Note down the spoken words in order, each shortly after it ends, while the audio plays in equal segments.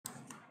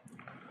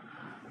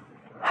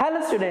Hello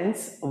students,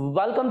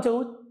 welcome to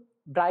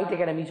Bright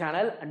Academy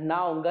channel.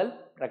 நான் உங்கள்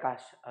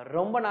பிரகாஷ்.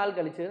 ரொம்ப நாள்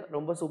கழிச்சு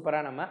ரொம்ப சூப்பரா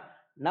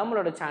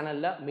நம்மளோட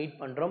சேனல்ல மீட்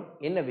பண்றோம்.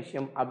 என்ன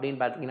விஷயம் அப்படினு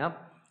பாத்தீங்கன்னா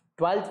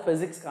 12th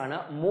physicsக்கான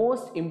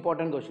most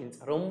important questions.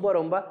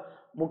 ரொம்ப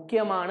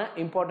முக்கியமான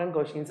important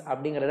questions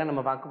அப்படிங்கறத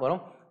நம்ம பார்க்க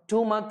போறோம்.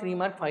 2 mark, 3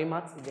 mark, 5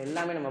 marks இது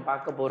எல்லாமே நம்ம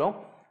பார்க்க போறோம்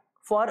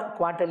for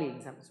quarterly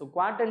exam. So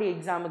quarterly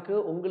examக்கு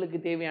உங்களுக்கு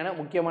தேவையான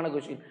முக்கியமான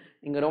question.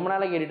 நீங்க ரொம்ப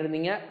நாளா கேட்டிட்டு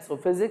இருந்தீங்க. So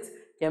physics,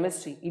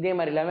 chemistry இதே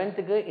மாதிரி 11th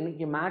க்கு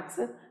இன்னைக்கு maths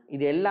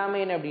இது எல்லாமே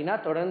என்ன அப்படினா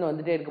தொடர்ந்து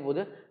வந்துட்டே இருக்க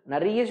போகுது.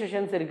 நிறைய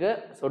செஷன்ஸ் இருக்கு.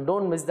 So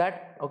don't miss that.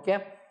 Okay?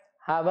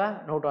 Have a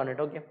note on it.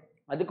 Okay?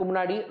 அதுக்கு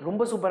முன்னாடி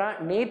ரொம்ப சூப்பரா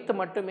நேத்து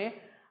மட்டுமே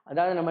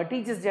அதாவது நம்ம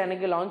டீச்சர்ஸ் டே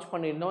அன்னைக்கு லான்ச்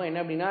பண்ணிருந்தோம். என்ன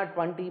அப்படினா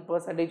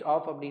 20%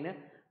 ஆஃப் அப்படினு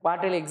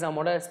குவார்ட்டர்லி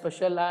எக்ஸாமோட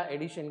ஸ்பெஷலா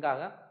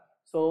எடிஷனுக்காக.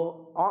 ஸோ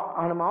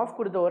நம்ம ஆஃப்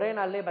கொடுத்த ஒரே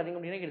நாள்லேயே பார்த்திங்க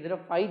அப்படின்னா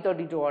கிட்டத்தட்ட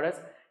 532 ஆர்டர்ஸ்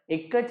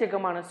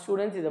எக்கச்சக்கமான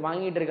ஸ்டூடெண்ட்ஸ் இதை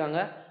வாங்கிட்டு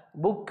இருக்காங்க.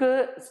 புக்கு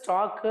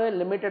ஸ்டாக்கு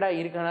லிமிட்டடாக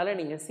இருக்கனால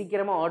நீங்கள்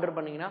சீக்கிரமாக ஆர்டர்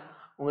பண்ணிங்கன்னா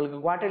உங்களுக்கு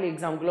குவார்ட்டர்லி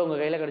எக்ஸாமுக்குள்ளே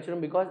உங்கள் கையில்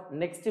கிடச்சிடும். பிகாஸ்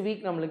நெக்ஸ்ட்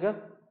வீக் நம்மளுக்கு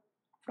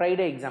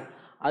ஃப்ரைடே எக்ஸாம்.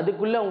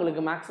 அதுக்குள்ளே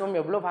உங்களுக்கு மேக்ஸிமம்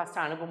எவ்வளோ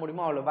ஃபாஸ்ட்டாக அனுப்ப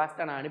முடியுமோ அவ்வளோ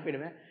ஃபாஸ்ட்டாக நான்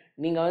அனுப்பிடுவேன்.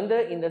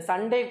 நீங்கள் இந்த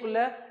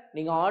சண்டேக்குள்ளே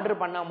நீங்கள்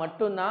ஆர்டர் பண்ணால்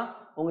மட்டும்தான்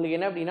உங்களுக்கு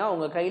என்ன அப்படின்னா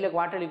உங்கள் கையில்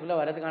குவார்ட்டர்லிக்குள்ளே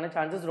வரதுக்கான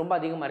சான்சஸ் ரொம்ப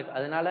அதிகமாக இருக்குது.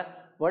 அதனால்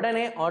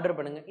உடனே ஆர்டர்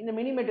பண்ணுங்கள். இந்த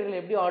மினி மெட்டீரியல்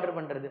எப்படி ஆர்டர்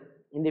பண்ணுறது?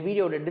 இந்த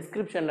வீடியோட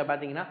டிஸ்கிரிப்ஷனில்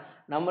பார்த்தீங்கன்னா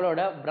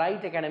நம்மளோட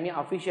bright academy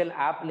official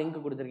app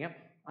link கொடுத்துருக்கேன்.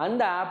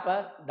 அந்த ஆப்பை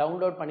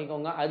டவுன்லோட்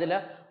பண்ணிக்கோங்க. அதில்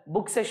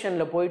புக்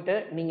செஷனில் போயிட்டு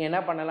நீங்கள் என்ன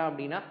பண்ணலாம்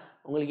அப்படின்னா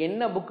உங்களுக்கு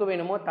என்ன புக்கு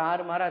வேணுமோ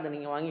தாறுமாற அதை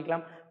நீங்கள்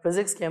வாங்கிக்கலாம்.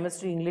 ஃபிசிக்ஸ்,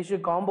 கெமிஸ்ட்ரி, இங்கிலீஷு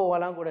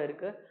காம்போவெல்லாம் கூட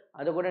இருக்குது.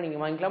 அதை கூட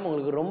நீங்கள் வாங்கிக்கலாம்.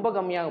 உங்களுக்கு ரொம்ப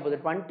கம்மியாக போகுது.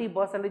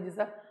 20%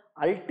 இஸ்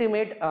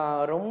அல்டிமேட்.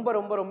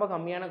 ரொம்ப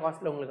கம்மியான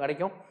காஸ்ட்டில் உங்களுக்கு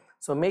கிடைக்கும்.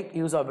 So make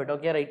use of it.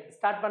 Okay right,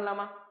 start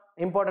பண்ணலாமா?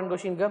 இம்பார்ட்டன்ட்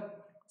கொஷினுக்கு.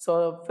 ஸோ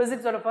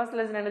ஃபிசிக்ஸோட ஃபர்ஸ்ட்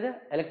லெசன் என்னது?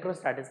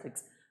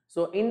 எலக்ட்ரோஸ்டாட்டிஸ்டிக்ஸ்.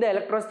 ஸோ இந்த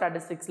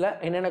எலக்ட்ரோஸ்டாட்டிஸ்டிக்ஸில்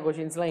என்னென்ன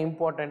கொஷின்ஸ்லாம்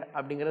இம்பார்ட்டன்ட்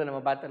அப்படிங்கிறத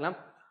நம்ம பார்த்துக்கலாம்.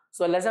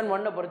 ஸோ லெசன்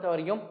 1 பொறுத்த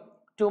வரைக்கும்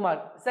 2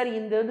 மார்க். சரி,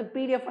 இந்த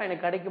பிடிஎஃப்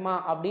எனக்கு கிடைக்குமா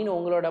அப்படின்னு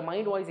உங்களோட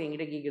மைண்ட் வாய்ஸ்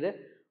என்கிட்ட கேட்குது.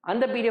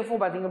 அந்த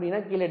பிடிஎஃப்பும் பார்த்தீங்க அப்படின்னா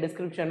கீழே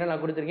டிஸ்கிரிப்ஷனில்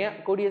நான் கொடுத்துருக்கேன்.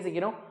 கூடிய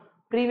சீக்கிரம்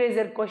ப்ரீவியஸ்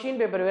இயர் கொஷின்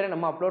பேப்பர் வேறு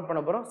நம்ம அப்லோட்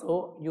பண்ண போகிறோம். So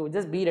you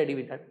just be ready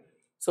with that.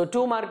 So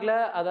 2 மார்க்கில்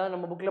அதாவது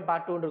நம்ம புக்கில்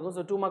பார்ட் 2 இருக்கும்.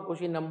 So 2 mark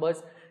question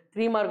numbers,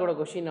 3 மார்க்கோட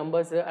question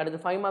numbers,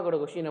 அடுத்து 5 மார்க்கோட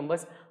கொஷின்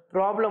நம்பர்ஸ்,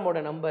 ப்ராப்ளமோட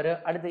நம்பரு,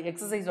 அடுத்து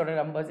எக்ஸசைஸோட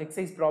நம்பர்ஸ்,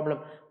 எக்ஸசைஸ்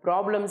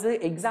ப்ராப்ளம்ஸு,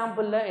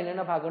 எக்ஸாம்பிளில்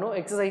என்னென்ன பார்க்கணும்,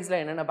 எக்ஸசைஸில்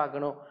என்னென்ன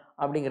பார்க்கணும்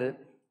அப்படிங்கிறது.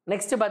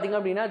 நெக்ஸ்ட் பார்த்தீங்க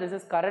அப்படின்னா this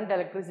is current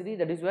electricity,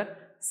 that is your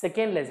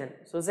second lesson.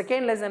 So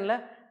second லெசனில்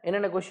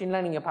என்னென்ன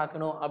கொஷின்லாம் நீங்கள்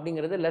பார்க்கணும்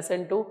அப்படிங்கிறது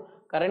லெசன் 2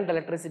 கரண்ட்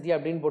எலக்ட்ரிசிட்டி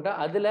அப்படின்னு போட்டால்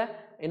அதில்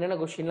என்னென்ன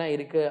கொஷின்லாம்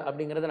இருக்குது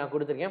அப்படிங்கிறத நான்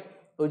கொடுத்துருக்கேன்.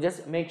 ஸோ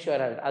ஜஸ்ட் மேக்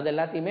ஷுர் அது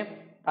எல்லாத்தையுமே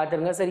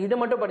பார்த்துருங்க. சரி, இதை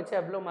மட்டும் படித்தா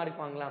எவ்வளோ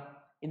மார்க் வாங்கலாம்?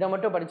 இதை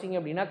மட்டும் படிச்சிங்க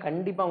அப்படின்னா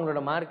கண்டிப்பாக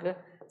உங்களோட mark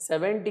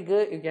 70க்கு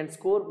you can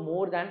score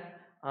more than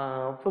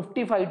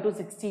 55 to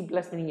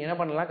 60+ நீங்கள் என்ன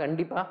பண்ணலாம்,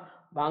 கண்டிப்பாக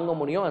வாங்க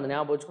முடியும். அது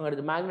ஞாபகம் வச்சுக்கோங்க.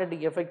 அடுத்து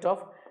magnetic effect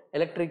of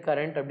electric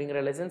current அப்படிங்கிற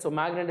lesson. So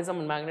magnetism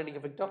and magnetic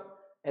effect of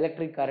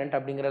electric current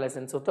அப்படிங்கிற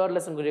லெசன். ஸோ தேர்ட்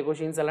லெசனுக்குரிய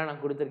கொஷின்ஸ் எல்லாம் நான்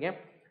கொடுத்துருக்கேன்.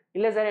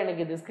 இல்லை சார்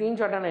எனக்கு இது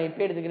ஸ்க்ரீன்ஷாட்டாக நான்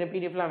இப்போ எடுத்துக்கிறேன்,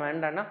 பிடிஎஃப்லாம்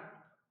வேண்டான்னா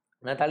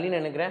நான் தள்ளி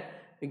நினைக்கிறேன்,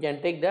 you can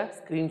take the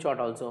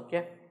screenshot also.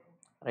 Okay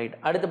right.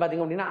 அடுத்து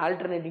பார்த்திங்க அப்படின்னா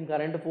ஆல்டர்னேட்டிங்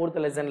கரண்ட் 4th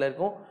லெசனில்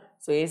இருக்கும்.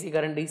 So AC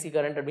current, DC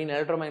current அப்படின்னு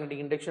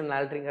electromagnetic induction,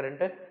 altering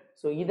current.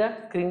 So இதை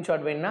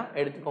ஸ்க்ரீன்ஷாட் வேணுன்னா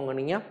எடுத்துக்கோங்க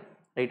நீங்கள்.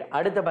 ரைட்.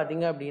 அடுத்து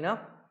பார்த்தீங்க அப்படின்னா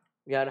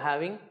we are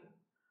having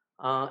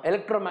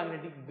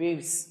electromagnetic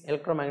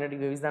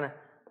waves தானே.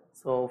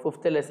 So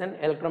 5th lesson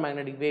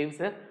electromagnetic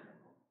waves.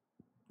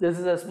 This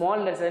is a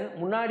small lesson.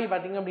 முன்னாடி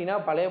பார்த்தீங்க அப்படின்னா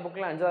பழைய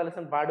புக்கில் 5வது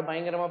லெசன் பாடு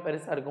பயங்கரமாக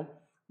பெருசாக இருக்கும்.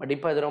 பட்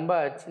இப்போ அது ரொம்ப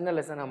சின்ன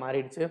லெசனாக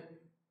மாறிடுச்சு.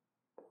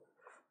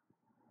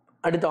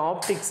 அடுத்து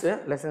ஆப்டிக்ஸு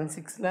லெசன்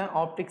 6ல்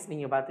ஆப்டிக்ஸ்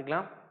நீங்கள்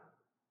பார்த்துக்கலாம்.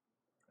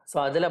 ஸோ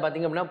அதில்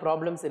பார்த்திங்க அப்படின்னா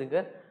ப்ராப்ளம்ஸ்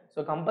இருக்குது. ஸோ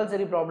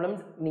கம்பல்சரி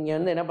ப்ராப்ளம்ஸ்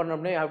நீங்கள் என்ன பண்ணணும்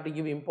அப்படின்னா you have to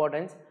give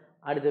importance.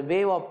 அடுத்து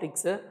வேவ்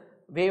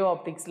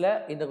ஆப்டிக்ஸில்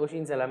இந்த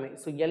கொஷின்ஸ் எல்லாமே.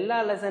 ஸோ எல்லா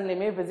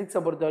லெசன்லையுமே ஃபிசிக்ஸை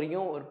பொறுத்த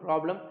வரைக்கும் ஒரு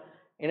ப்ராப்ளம்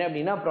என்ன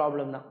அப்படின்னா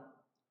ப்ராப்ளம் தான்.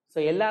 ஸோ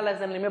எல்லா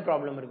லெசன்லையுமே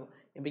ப்ராப்ளம் இருக்கும்.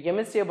 இப்போ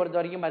கெமிஸ்ட்ரியை பொறுத்த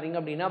வரைக்கும் பார்த்திங்க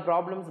அப்படின்னா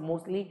ப்ராப்ளம்ஸ்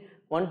மோஸ்ட்லி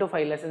 1 to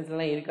 5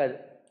 லெசன்ஸ்லாம் இருக்காது.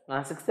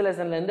 6th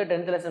லெசன்லேருந்து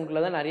 10th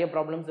லெசனுக்குள்ளே தான் நிறைய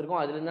ப்ராப்ளம்ஸ்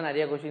இருக்கும். அதுலேருந்து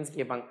நிறைய கொஷின்ஸ்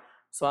கேட்பாங்க.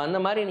 ஸோ அந்த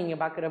மாதிரி நீங்கள்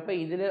பார்க்குறப்ப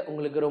இதில்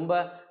உங்களுக்கு ரொம்ப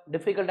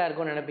டிஃபிகல்ட்டாக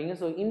இருக்கும்னு நினைப்பீங்க.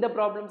 ஸோ இந்த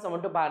ப்ராப்ளம்ஸை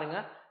மட்டும்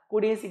பாருங்கள்.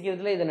 கூடிய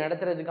சீக்கிரத்தில் இதை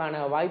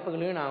நடத்துறதுக்கான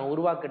வாய்ப்புகளையும் நான்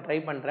உருவாக்க ட்ரை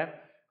பண்ணுறேன்.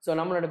 ஸோ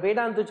நம்மளோட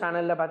வேதாந்து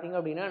சேனலில் பார்த்திங்க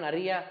அப்படின்னா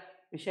நிறைய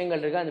விஷயங்கள்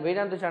இருக்குது. அந்த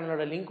வேதாந்து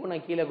சேனலோட லிங்க்கும்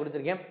நான் கீழே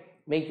கொடுத்துருக்கேன்.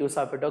 Make use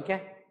of it. Okay,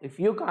 if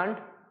you can't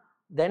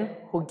then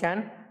who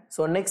can.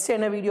 So next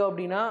என்ன வீடியோ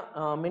அப்படின்னா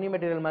மினி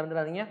மெட்டீரியல்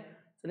மறந்துடாதீங்க.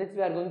 So next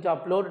we are going to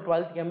upload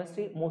 12th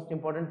chemistry, most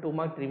important 2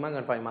 mark, 3 mark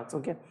and 5 marks.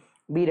 Okay,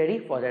 be ready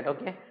for that.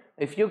 Okay,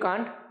 if you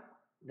can't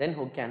then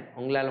who can?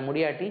 உங்களால்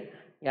முடியாட்டி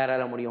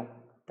யாரால முடியும்?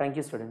 Thank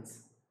you students.